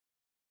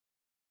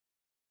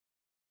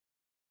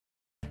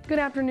Good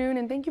afternoon,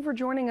 and thank you for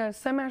joining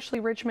us. I'm Ashley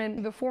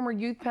Richmond. The former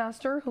youth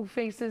pastor who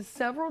faces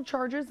several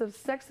charges of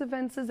sex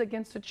offenses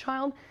against a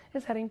child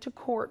is heading to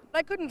court.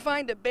 I couldn't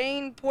find a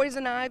Bane,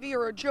 poison ivy,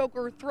 or a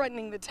joker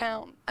threatening the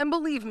town. And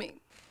believe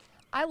me,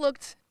 I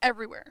looked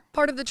everywhere.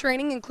 Part of the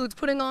training includes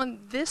putting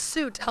on this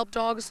suit to help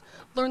dogs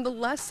learn the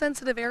less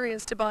sensitive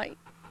areas to bite.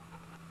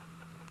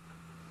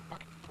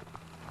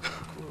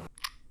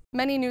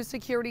 Many new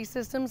security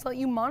systems let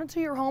you monitor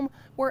your home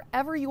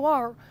wherever you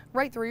are,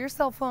 right through your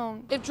cell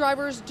phone. If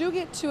drivers do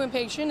get too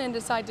impatient and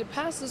decide to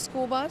pass the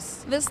school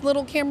bus, this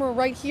little camera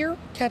right here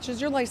catches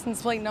your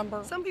license plate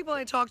number. Some people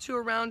I talk to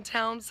around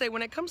town say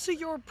when it comes to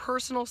your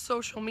personal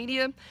social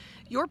media,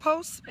 your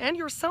posts and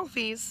your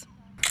selfies,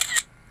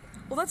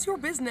 well, that's your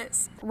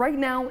business. Right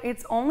now,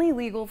 it's only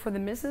legal for the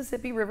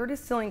Mississippi River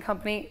Distilling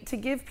Company to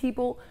give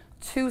people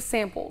 2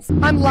 samples.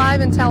 I'm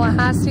live in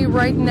Tallahassee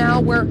right now,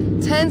 where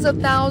tens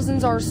of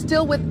thousands are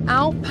still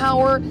without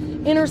power,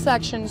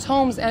 intersections,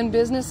 homes, and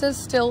businesses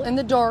still in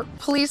the dark.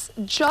 Police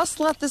just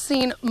left the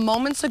scene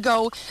moments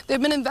ago.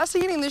 They've been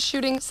investigating this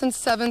shooting since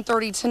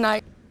 7:30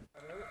 tonight.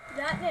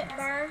 That didn't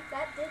burn.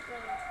 That did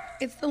burn.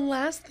 It's the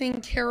last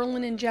thing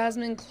Carolyn and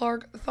Jasmine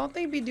Clark thought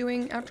they'd be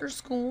doing after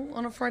school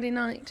on a Friday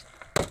night,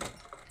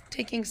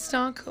 taking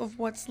stock of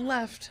what's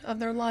left of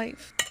their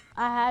life.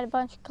 I had a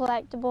bunch of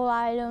collectible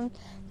items.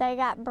 They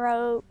got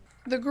broke.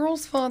 The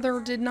girl's father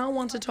did not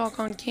want to talk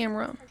on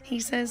camera. He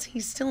says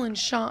he's still in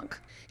shock.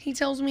 He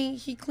tells me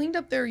he cleaned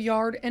up their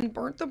yard and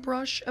burnt the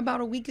brush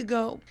about a week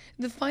ago.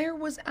 The fire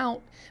was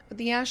out, but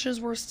the ashes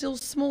were still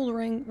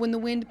smoldering when the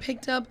wind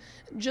picked up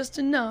just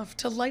enough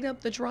to light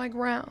up the dry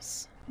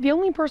grass. The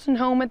only person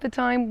home at the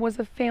time was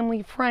a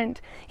family friend.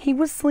 He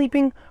was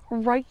sleeping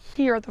right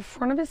here at the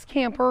front of his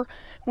camper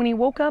when he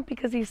woke up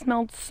because he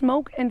smelled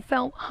smoke and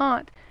felt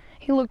hot.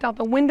 He looked out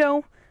the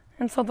window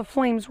and saw the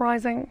flames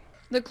rising.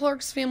 The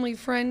Clark's family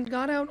friend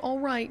got out all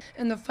right,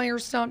 and the fire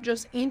stopped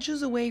just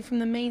inches away from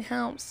the main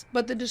house.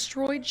 But the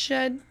destroyed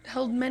shed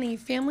held many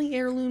family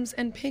heirlooms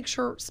and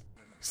pictures.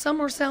 Some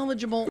are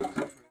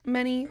salvageable,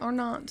 many are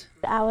not.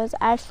 I was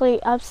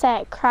actually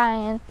upset,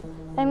 crying.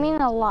 They mean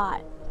a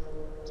lot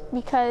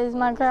because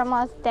my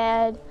grandma's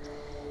dead,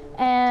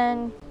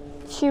 and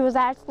she was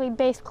actually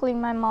basically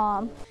my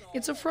mom.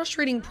 It's a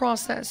frustrating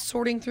process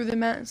sorting through the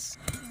mess.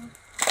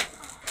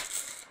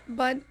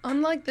 But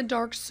unlike the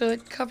dark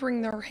soot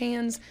covering their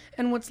hands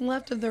and what's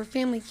left of their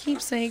family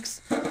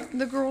keepsakes,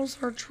 the girls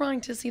are trying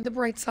to see the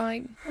bright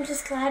side. I'm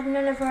just glad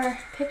none of our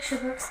picture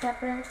books got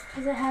burnt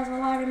because it has a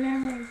lot of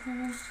memories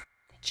in it.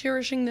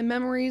 Cherishing the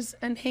memories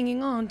and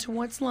hanging on to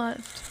what's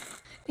left.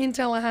 In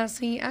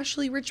Tallahassee,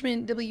 Ashley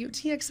Richmond,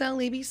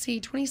 WTXL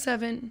ABC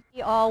 27.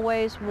 He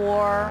always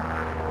wore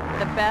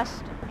the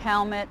best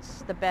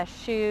helmets, the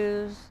best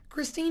shoes.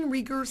 Christine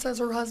Rieger says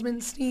her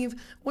husband,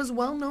 Steve, was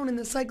well known in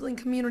the cycling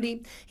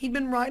community. He'd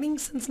been riding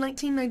since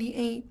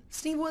 1998.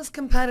 Steve was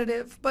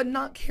competitive, but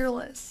not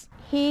careless.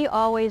 He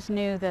always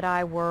knew that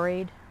I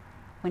worried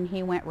when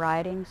he went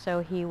riding,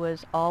 so he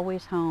was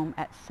always home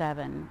at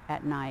 7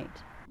 at night.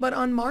 But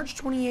on March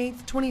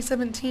 28,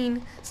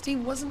 2017,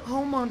 Steve wasn't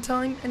home on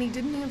time and he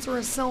didn't answer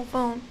his cell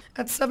phone.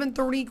 At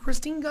 7:30,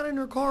 Christine got in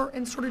her car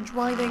and started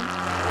driving,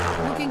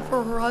 looking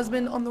for her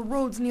husband on the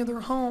roads near their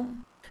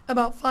home.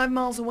 About 5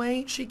 miles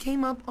away, she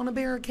came up on a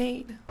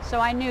barricade. So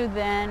I knew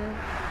then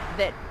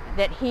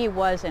that he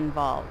was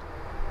involved,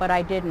 but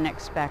I didn't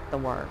expect the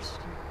worst.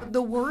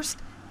 The worst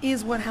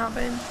is what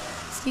happened.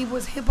 Steve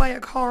was hit by a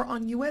car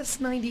on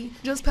US 90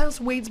 just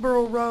past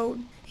Wadesboro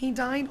Road. He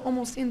died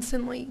almost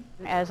instantly.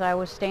 As I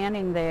was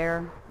standing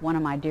there, one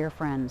of my dear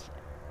friends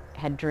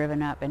had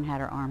driven up and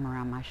had her arm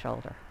around my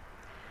shoulder.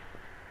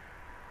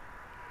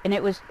 And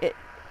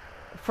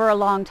for a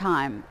long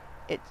time,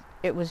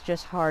 it was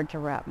just hard to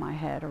wrap my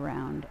head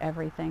around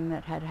everything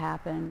that had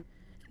happened.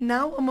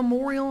 Now a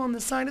memorial on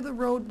the side of the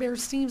road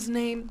bears Steve's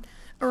name,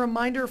 a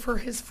reminder for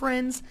his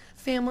friends,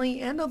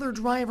 family, and other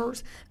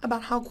drivers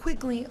about how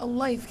quickly a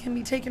life can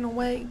be taken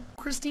away.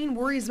 Christine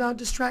worries about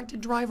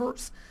distracted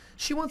drivers.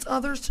 She wants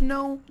others to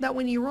know that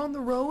when you're on the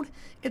road,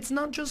 it's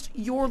not just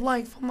your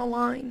life on the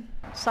line.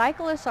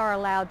 Cyclists are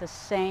allowed the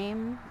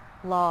same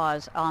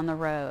laws on the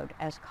road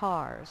as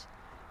cars,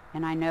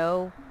 and I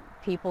know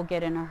people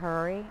get in a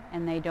hurry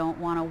and they don't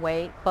want to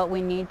wait, but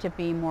we need to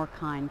be more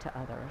kind to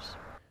others.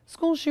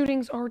 School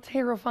shootings are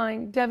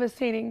terrifying,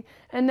 devastating,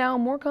 and now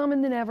more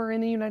common than ever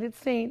in the United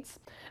States.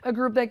 A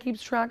group that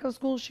keeps track of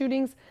school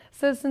shootings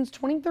says since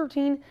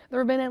 2013, there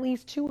have been at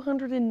least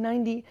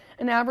 290,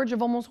 an average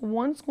of almost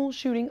 1 school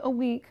shooting a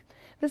week.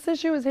 This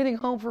issue is hitting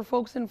home for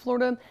folks in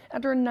Florida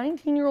after a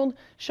 19-year-old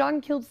shot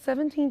and killed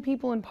 17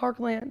 people in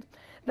Parkland.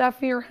 That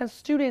fear has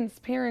students,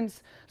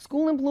 parents,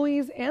 school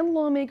employees, and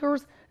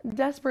lawmakers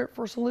desperate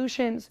for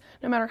solutions,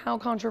 no matter how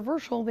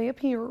controversial they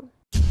appear.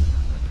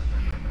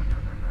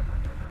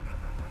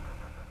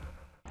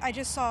 I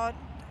just saw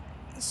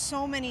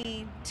so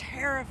many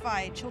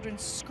terrified children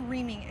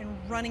screaming and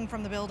running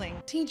from the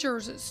building.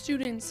 Teachers,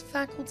 students,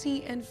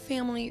 faculty, and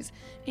families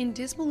in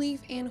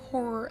disbelief and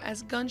horror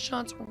as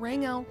gunshots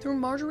rang out through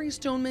Marjorie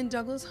Stoneman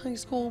Douglas High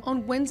School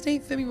on Wednesday,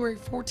 February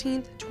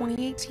 14th,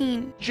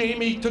 2018.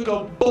 Jamie took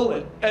a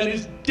bullet and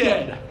is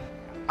dead.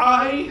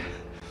 I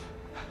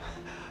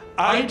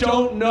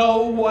don't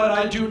know what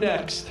I do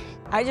next.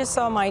 I just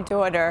saw my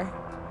daughter,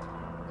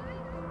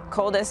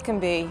 cold as can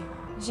be.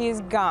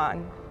 She's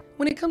gone.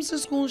 When it comes to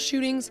school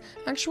shootings,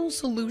 actual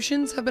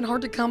solutions have been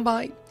hard to come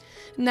by.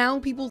 Now,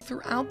 people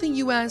throughout the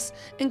U.S.,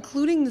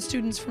 including the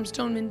students from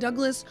Stoneman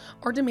Douglas,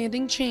 are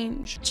demanding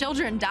change.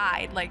 Children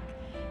died. Like,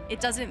 it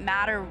doesn't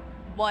matter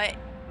what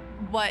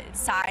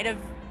side of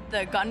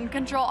the gun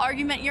control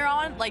argument you're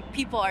on, like,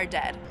 people are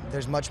dead.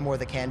 There's much more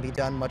that can be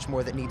done, much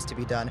more that needs to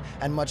be done,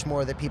 and much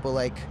more that people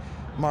like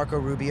Marco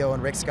Rubio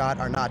and Rick Scott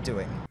are not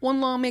doing.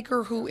 One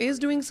lawmaker who is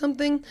doing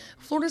something,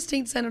 Florida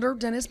State Senator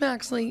Dennis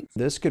Maxley.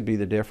 This could be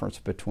the difference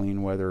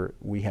between whether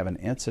we have an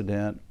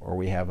incident or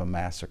we have a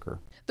massacre.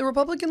 The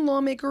Republican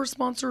lawmaker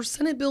sponsors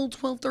Senate Bill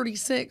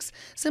 1236,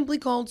 simply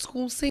called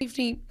School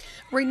Safety.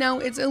 Right now,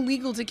 it's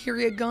illegal to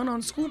carry a gun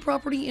on school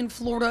property in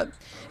Florida.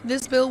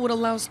 This bill would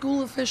allow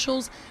school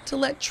officials to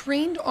let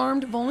trained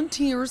armed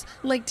volunteers,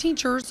 like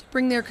teachers,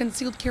 bring their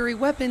concealed carry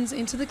weapons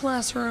into the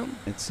classroom.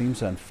 It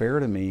seems unfair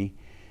to me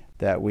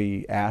that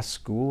we ask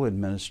school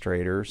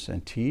administrators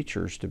and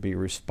teachers to be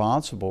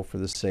responsible for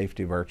the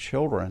safety of our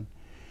children,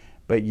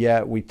 but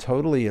yet we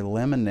totally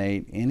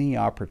eliminate any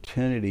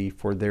opportunity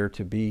for there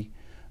to be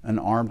an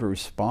armed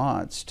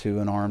response to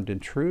an armed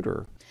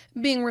intruder.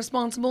 Being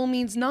responsible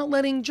means not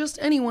letting just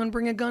anyone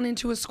bring a gun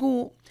into a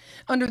school.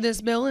 Under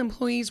this bill,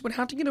 employees would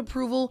have to get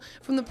approval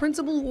from the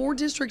principal or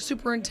district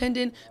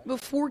superintendent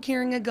before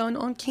carrying a gun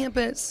on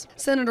campus.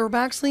 Senator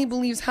Baxley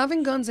believes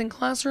having guns in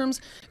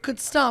classrooms could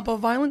stop a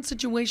violent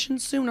situation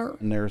sooner.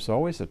 And there's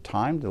always a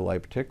time delay,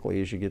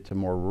 particularly as you get to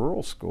more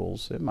rural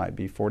schools. It might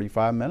be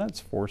 45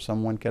 minutes before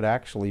someone could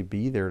actually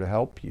be there to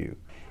help you.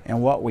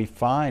 And what we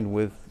find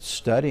with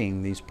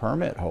studying these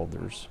permit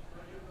holders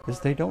is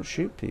they don't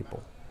shoot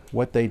people.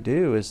 What they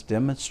do is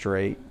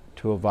demonstrate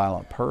to a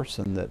violent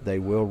person that they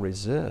will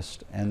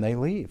resist, and they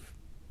leave.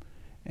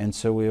 And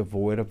so we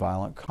avoid a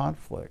violent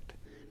conflict.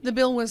 The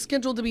bill was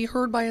scheduled to be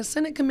heard by a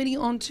Senate committee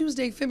on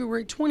Tuesday,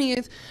 February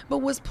 20th, but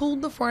was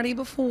pulled the Friday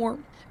before.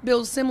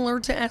 Bills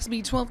similar to SB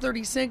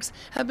 1236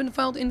 have been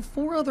filed in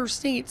 4 other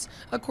states,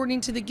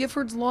 according to the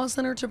Giffords Law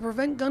Center to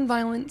Prevent Gun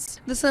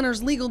Violence. The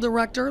center's legal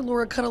director,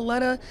 Laura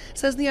Cataletta,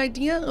 says the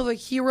idea of a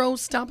hero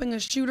stopping a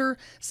shooter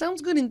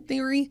sounds good in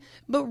theory,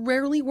 but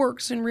rarely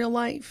works in real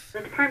life. The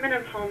Department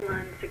of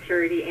Homeland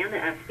Security and the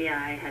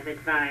FBI have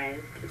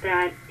advised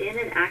that in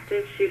an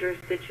active shooter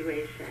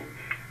situation,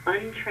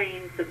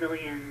 untrained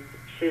civilians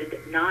should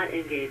not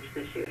engage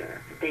the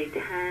shooter. They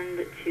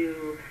tend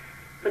to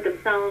put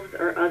themselves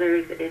or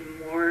others in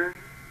more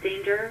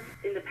danger.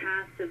 In the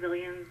past,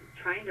 civilians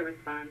trying to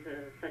respond to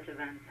such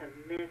events have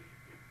missed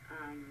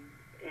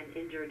and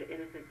injured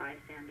innocent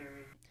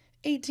bystanders.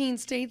 18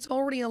 states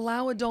already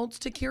allow adults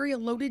to carry a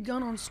loaded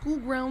gun on school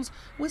grounds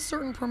with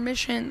certain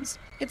permissions.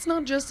 It's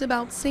not just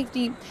about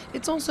safety,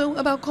 it's also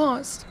about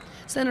cost.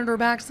 Senator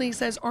Baxley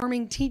says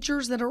arming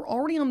teachers that are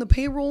already on the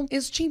payroll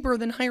is cheaper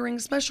than hiring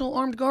special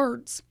armed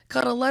guards.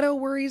 Cataletto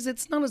worries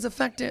it's not as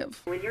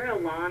effective. When you're a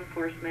law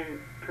enforcement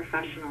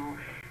professional,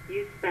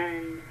 you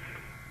spend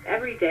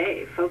every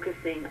day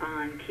focusing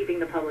on keeping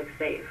the public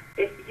safe.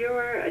 If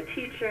you're a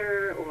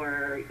teacher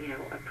or,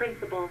 a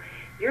principal,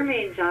 your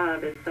main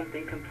job is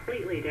something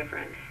completely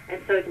different.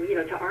 And so,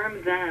 to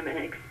arm them and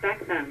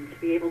expect them to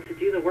be able to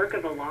do the work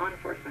of a law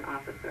enforcement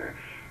officer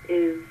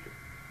is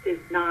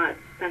not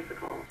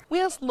sensical. We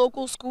asked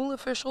local school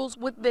officials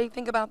what they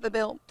think about the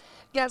bill.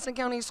 Gaston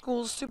County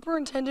Schools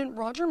Superintendent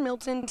Roger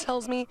Milton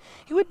tells me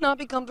he would not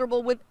be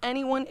comfortable with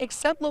anyone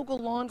except local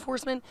law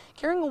enforcement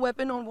carrying a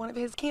weapon on one of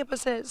his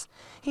campuses.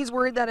 He's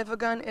worried that if a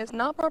gun is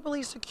not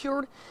properly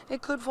secured,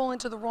 it could fall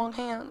into the wrong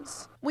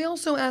hands. We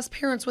also asked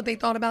parents what they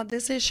thought about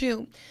this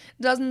issue.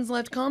 Dozens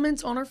left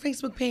comments on our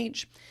Facebook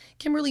page.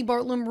 Kimberly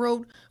Bartlam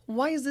wrote,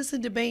 "Why is this a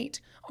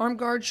debate? Armed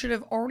guards should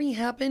have already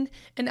happened,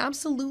 and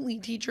absolutely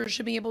teachers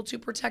should be able to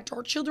protect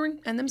our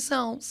children and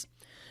themselves."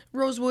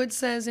 Rosewood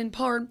says, in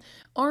part,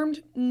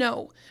 "Armed,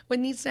 no. What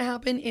needs to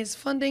happen is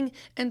funding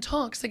and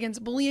talks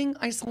against bullying,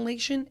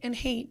 isolation, and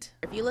hate."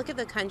 If you look at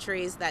the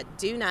countries that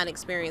do not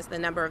experience the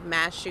number of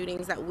mass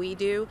shootings that we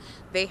do,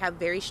 they have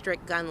very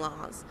strict gun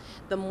laws.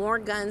 The more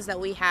guns that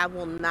we have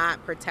will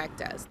not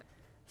protect us.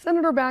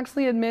 Senator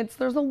Baxley admits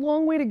there's a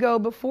long way to go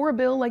before a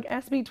bill like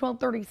SB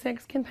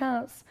 1236 can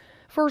pass.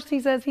 First, he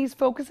says he's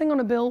focusing on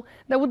a bill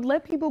that would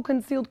let people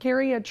concealed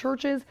carry at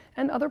churches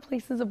and other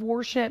places of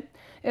worship.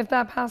 If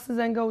that passes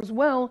and goes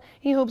well,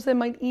 he hopes it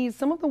might ease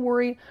some of the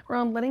worry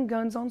around letting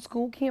guns on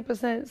school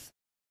campuses.